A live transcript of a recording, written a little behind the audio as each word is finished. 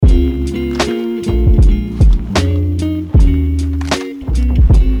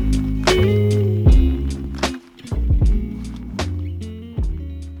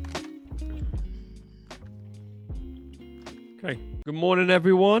morning,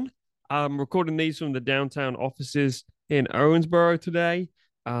 everyone. I'm recording these from the downtown offices in Owensboro today.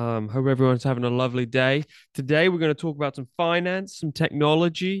 Hope everyone's having a lovely day. Today, we're going to talk about some finance, some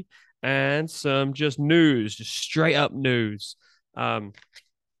technology, and some just news, just straight up news. Um,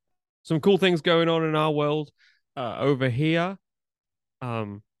 some cool things going on in our world over here.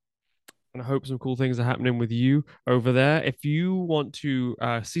 Um, and I hope some cool things are happening with you over there. If you want to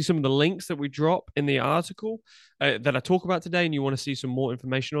see some of the links that we drop in the article that I talk about today, and you want to see some more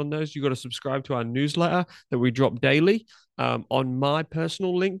information on those, you got to subscribe to our newsletter that we drop daily on my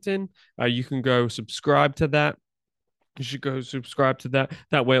personal LinkedIn. You can go subscribe to that. You should go subscribe to that.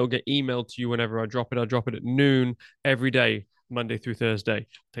 That way, it'll get emailed to you whenever I drop it. I drop it at noon every day, Monday through Thursday.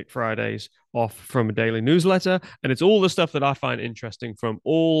 Take Fridays off from a daily newsletter, and it's all the stuff that I find interesting from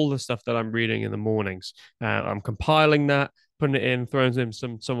all the stuff that I'm reading in the mornings. I'm compiling that, putting it in, throwing in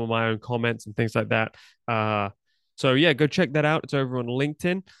some of my own comments and things like that. So yeah, go check that out. It's over on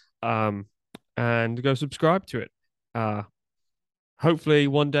LinkedIn, and go subscribe to it. Hopefully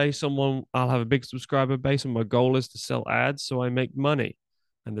one day I'll have a big subscriber base, and my goal is to sell ads so I make money,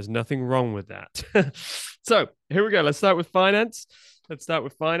 and there's nothing wrong with that. So here we go. Let's start with finance.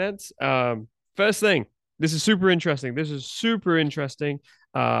 First thing, this is super interesting.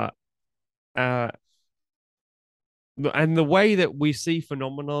 uh uh and the way that we see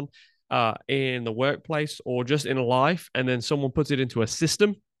phenomenon in the workplace or just in life, and then someone puts it into a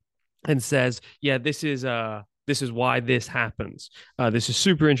system and says, yeah, this is why this happens. This is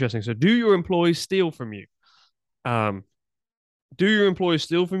super interesting. So, do your employees steal from you? Um, do your employees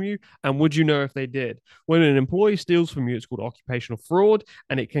steal from you? And would you know if they did? When an employee steals from you, it's called occupational fraud,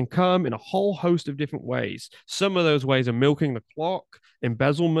 and it can come in a whole host of different ways. Some of those ways are milking the clock,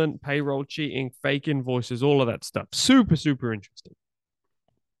 embezzlement, payroll cheating, fake invoices, all of that stuff. Super, super interesting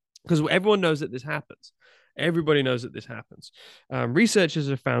because everyone knows that this happens. Everybody knows that this happens. Researchers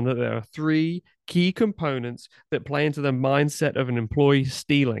have found that there are three key components that play into the mindset of an employee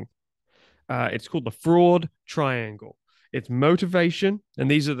stealing. It's called the fraud triangle. It's motivation, and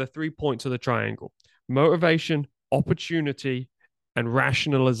these are the 3 points of the triangle: motivation, opportunity, and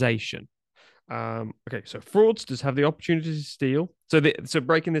rationalization. Okay, so fraudsters have the opportunity to steal. So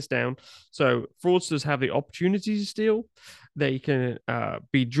breaking this down, so fraudsters have the opportunity to steal. They can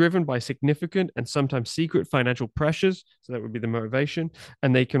be driven by significant and sometimes secret financial pressures. So that would be the motivation,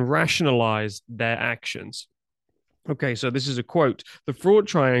 and they can rationalize their actions. Okay, so this is a quote. The fraud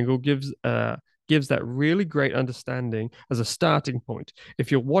triangle gives that really great understanding as a starting point. If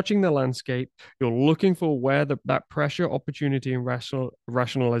you're watching the landscape, you're looking for where that pressure, opportunity, and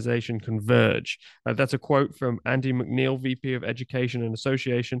rationalization converge. That's a quote from Andy McNeil, VP of Education and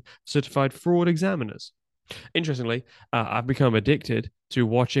Association Certified Fraud Examiners. Interestingly, I've become addicted to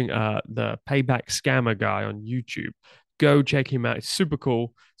watching the Payback Scammer guy on YouTube. Go check him out. It's super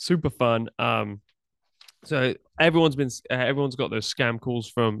cool, super fun. So everyone's got those scam calls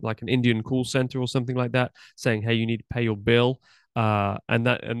from like an Indian call center or something like that, saying, "Hey, you need to pay your bill," and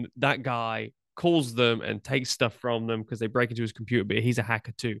that guy calls them and takes stuff from them because they break into his computer. But he's a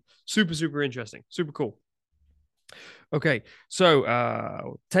hacker too. Super, super interesting. Super cool. Okay,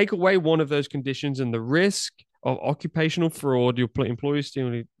 so take away one of those conditions, and the risk of occupational fraud, your employees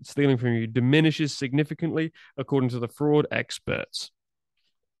stealing from you, diminishes significantly, according to the fraud experts.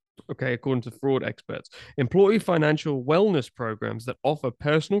 Okay, according to fraud experts, employee financial wellness programs that offer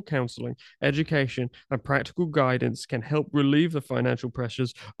personal counseling, education, and practical guidance can help relieve the financial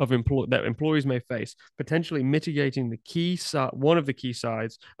pressures that employees may face, potentially mitigating one of the key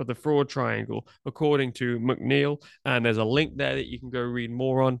sides of the fraud triangle, according to McNeil. And there's a link there that you can go read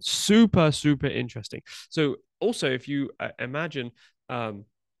more on. Super, super interesting. So, also, if you imagine,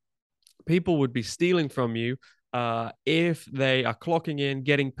 people would be stealing from you if they are clocking in,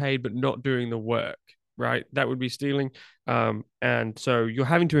 getting paid, but not doing the work, right? That would be stealing. And so you're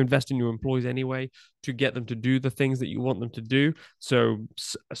having to invest in your employees anyway to get them to do the things that you want them to do. So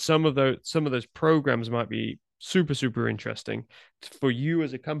some of those programs might be super, super interesting for you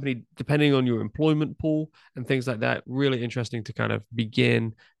as a company, depending on your employment pool and things like that. Really interesting to kind of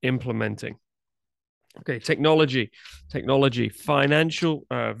begin implementing. Okay, technology, financial,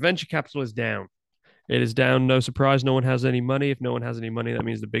 venture capital is down. It is down. No surprise. No one has any money. If no one has any money, that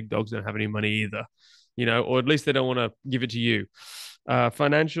means the big dogs don't have any money either, or at least they don't want to give it to you.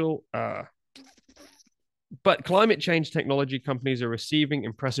 Financial, but climate change technology companies are receiving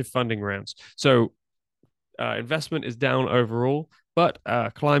impressive funding rounds. So investment is down overall, but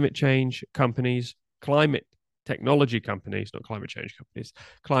climate technology companies, not climate change companies,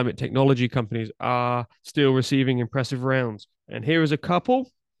 climate technology companies are still receiving impressive rounds. And here is a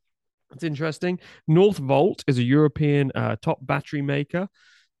couple. It's interesting. Northvolt is a European top battery maker.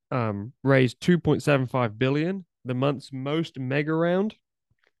 Raised 2.75 billion, the month's most mega round.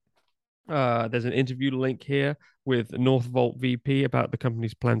 There's an interview link here with Northvolt VP about the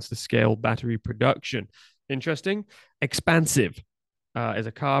company's plans to scale battery production. Interesting. Expansive is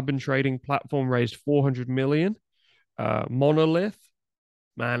a carbon trading platform, raised 400 million. Monolith,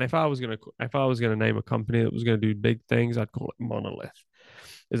 man, if I was gonna name a company that was gonna do big things, I'd call it Monolith.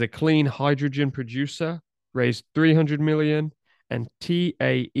 Is a clean hydrogen producer, raised 300 million. And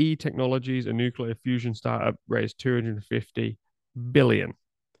TAE Technologies, a nuclear fusion startup, raised 250 billion.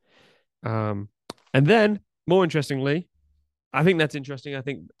 Um, and then, more interestingly, I think that's interesting. I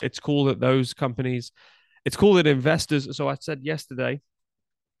think it's cool that those companies, it's cool that investors. So I said yesterday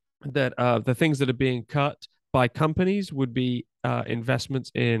that the things that are being cut by companies would be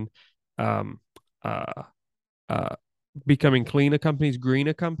investments in um, uh, uh, becoming cleaner companies,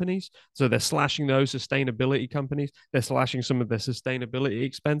 greener companies. So they're slashing those sustainability companies. They're slashing some of their sustainability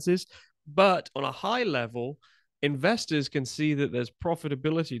expenses. But on a high level, investors can see that there's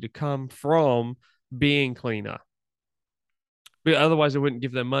profitability to come from being cleaner. But otherwise, they wouldn't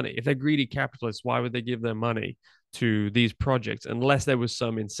give them money. If they're greedy capitalists, why would they give their money to these projects unless there was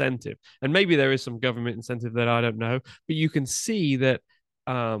some incentive? And maybe there is some government incentive that I don't know. But you can see that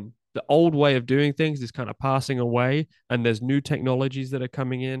the old way of doing things is kind of passing away, and there's new technologies that are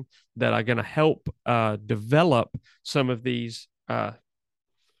coming in that are going to help develop some of these. That's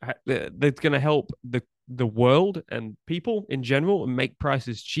going to help the world and people in general and make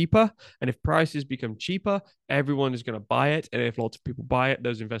prices cheaper. And if prices become cheaper, everyone is going to buy it. And if lots of people buy it,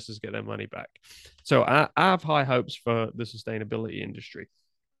 those investors get their money back. So I have high hopes for the sustainability industry.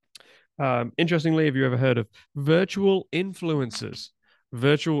 Interestingly, have you ever heard of virtual influencers?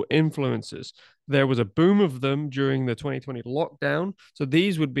 Virtual influencers. There was a boom of them during the 2020 lockdown. So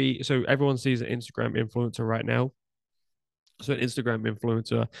these would be, so everyone sees an Instagram influencer right now. So an Instagram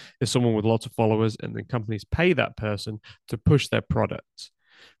influencer is someone with lots of followers, and then companies pay that person to push their products,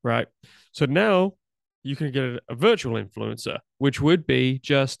 right? So now you can get a virtual influencer, which would be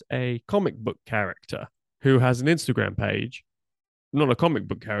just a comic book character who has an Instagram page, not a comic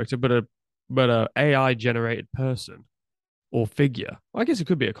book character, but a AI generated person or figure. I guess it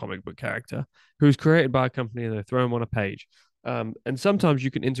could be a comic book character who's created by a company and they throw them on a page. And sometimes you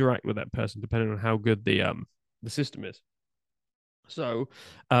can interact with that person depending on how good the system is. So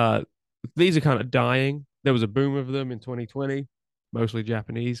these are kind of dying. There was a boom of them in 2020, mostly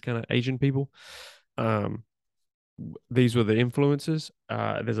Japanese, kind of Asian people. Um, these were the influencers.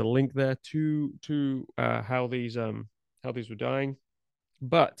 There's a link there to how these were dying,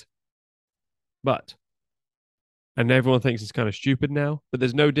 but but and everyone thinks it's kind of stupid now. But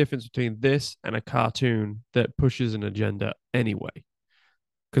there's no difference between this and a cartoon that pushes an agenda anyway.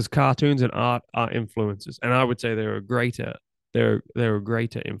 Because cartoons and art are influences, and I would say they're a greater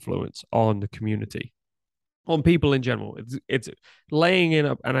influence on the community, on people in general. It's laying in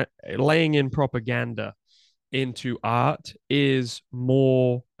up and laying in propaganda into art is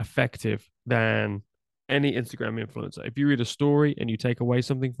more effective than any Instagram influencer. If you read a story and you take away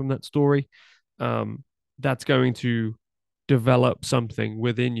something from that story, that's going to develop something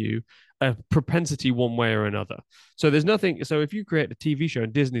within you, a propensity one way or another. So there's nothing. So if you create a TV show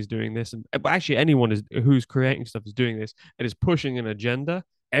and Disney's doing this, and actually anyone is who's creating stuff is doing this, and is pushing an agenda.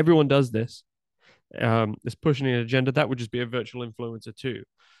 Everyone does this. Is pushing an agenda. That would just be a virtual influencer too.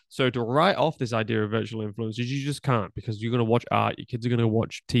 So to write off this idea of virtual influencers, you just can't, because you're going to watch art. Your kids are going to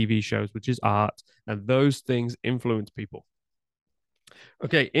watch TV shows, which is art, and those things influence people.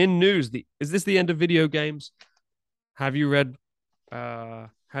 Okay, in news, is this the end of video games? Have you read?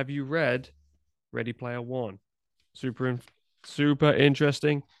 Have you read Ready Player One? Super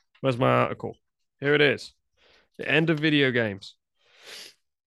interesting. Where's my article? Here it is. The end of video games.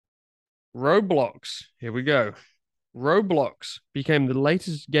 Roblox. Here we go. Roblox became the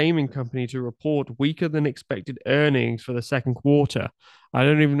latest gaming company to report weaker than expected earnings for the second quarter. I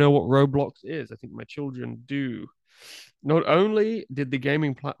don't even know what Roblox is. I think my children do. Not only did the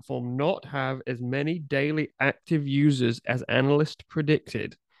gaming platform not have as many daily active users as analysts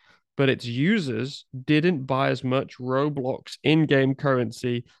predicted, but its users didn't buy as much Roblox in-game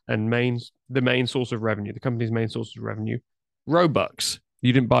currency and the main source of revenue, the company's main source of revenue, Robux.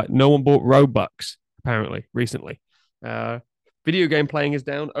 No one bought Robux, apparently, recently. Video game playing is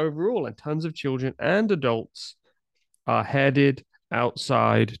down overall, and tons of children and adults are headed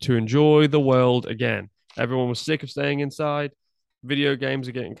outside to enjoy the world again. Everyone was sick of staying inside. Video games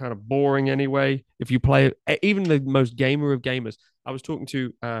are getting kind of boring anyway. If you play, even the most gamer of gamers, I was talking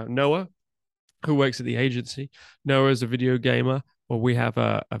to Noah, who works at the agency. Noah is a video gamer, well, we have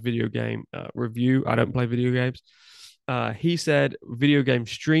a video game review. I don't play video games. He said video game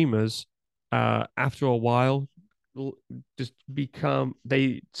streamers, after a while, just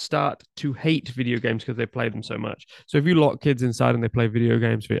they start to hate video games because they play them so much. So if you lock kids inside and they play video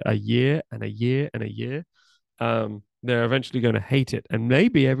games for a year and a year and a year, they're eventually going to hate it. And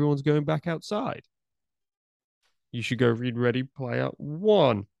maybe everyone's going back outside. You should go read Ready Player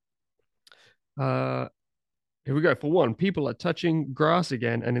One. Here we go. For one, people are touching grass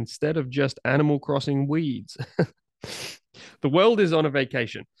again, and instead of just Animal Crossing weeds. The world is on a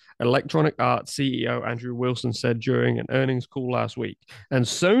vacation, Electronic Arts CEO Andrew Wilson said during an earnings call last week. And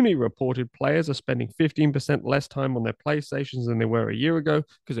Sony reported players are spending 15% less time on their PlayStations than they were a year ago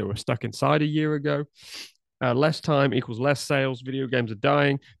because they were stuck inside a year ago. Less time equals less sales. Video games are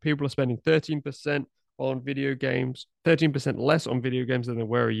dying. People are spending 13% on video games, 13% less on video games than they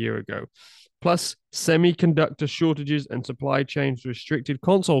were a year ago. Plus, semiconductor shortages and supply chains restricted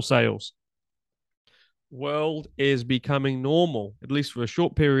console sales. World is becoming normal, at least for a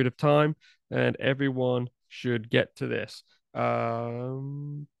short period of time, and everyone should get to this.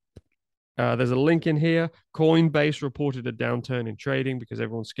 There's a link in here. Coinbase reported a downturn in trading because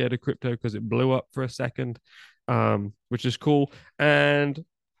everyone's scared of crypto because it blew up for a second, which is cool. And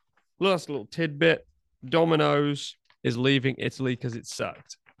last little tidbit, Domino's is leaving Italy because it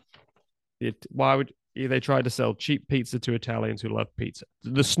sucked. Why would they try to sell cheap pizza to Italians who love pizza?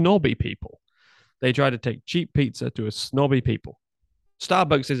 The snobby people. They try to take cheap pizza to a snobby people.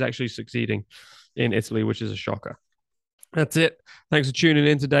 Starbucks is actually succeeding in Italy, which is a shocker. That's it. Thanks for tuning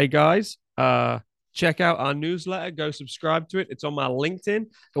in today, guys. Check out our newsletter. Go subscribe to it. It's on my LinkedIn.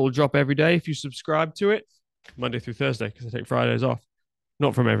 It will drop every day if you subscribe to it, Monday through Thursday, because I take Fridays off.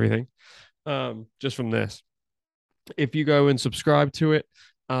 Not from everything, just from this. If you go and subscribe to it,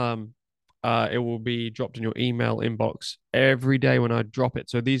 it will be dropped in your email inbox every day when I drop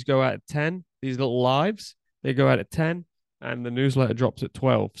it. So these go out at 10. These little lives, they go out at 10, and the newsletter drops at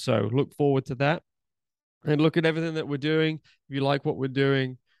 12. So look forward to that. And look at everything that we're doing. If you like what we're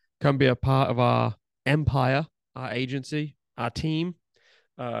doing, come be a part of our empire, our agency, our team.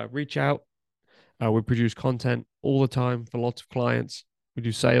 Reach out. We produce content all the time for lots of clients. We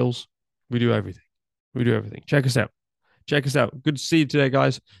do sales. We do everything. We do everything. Check us out. Check us out. Good to see you today,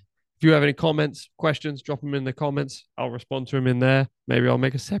 guys. If you have any comments, questions, drop them in the comments. I'll respond to them in there. Maybe I'll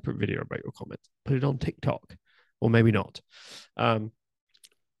make a separate video about your comments. Put it on TikTok, or maybe not.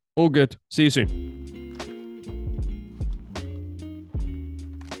 All good. See you soon.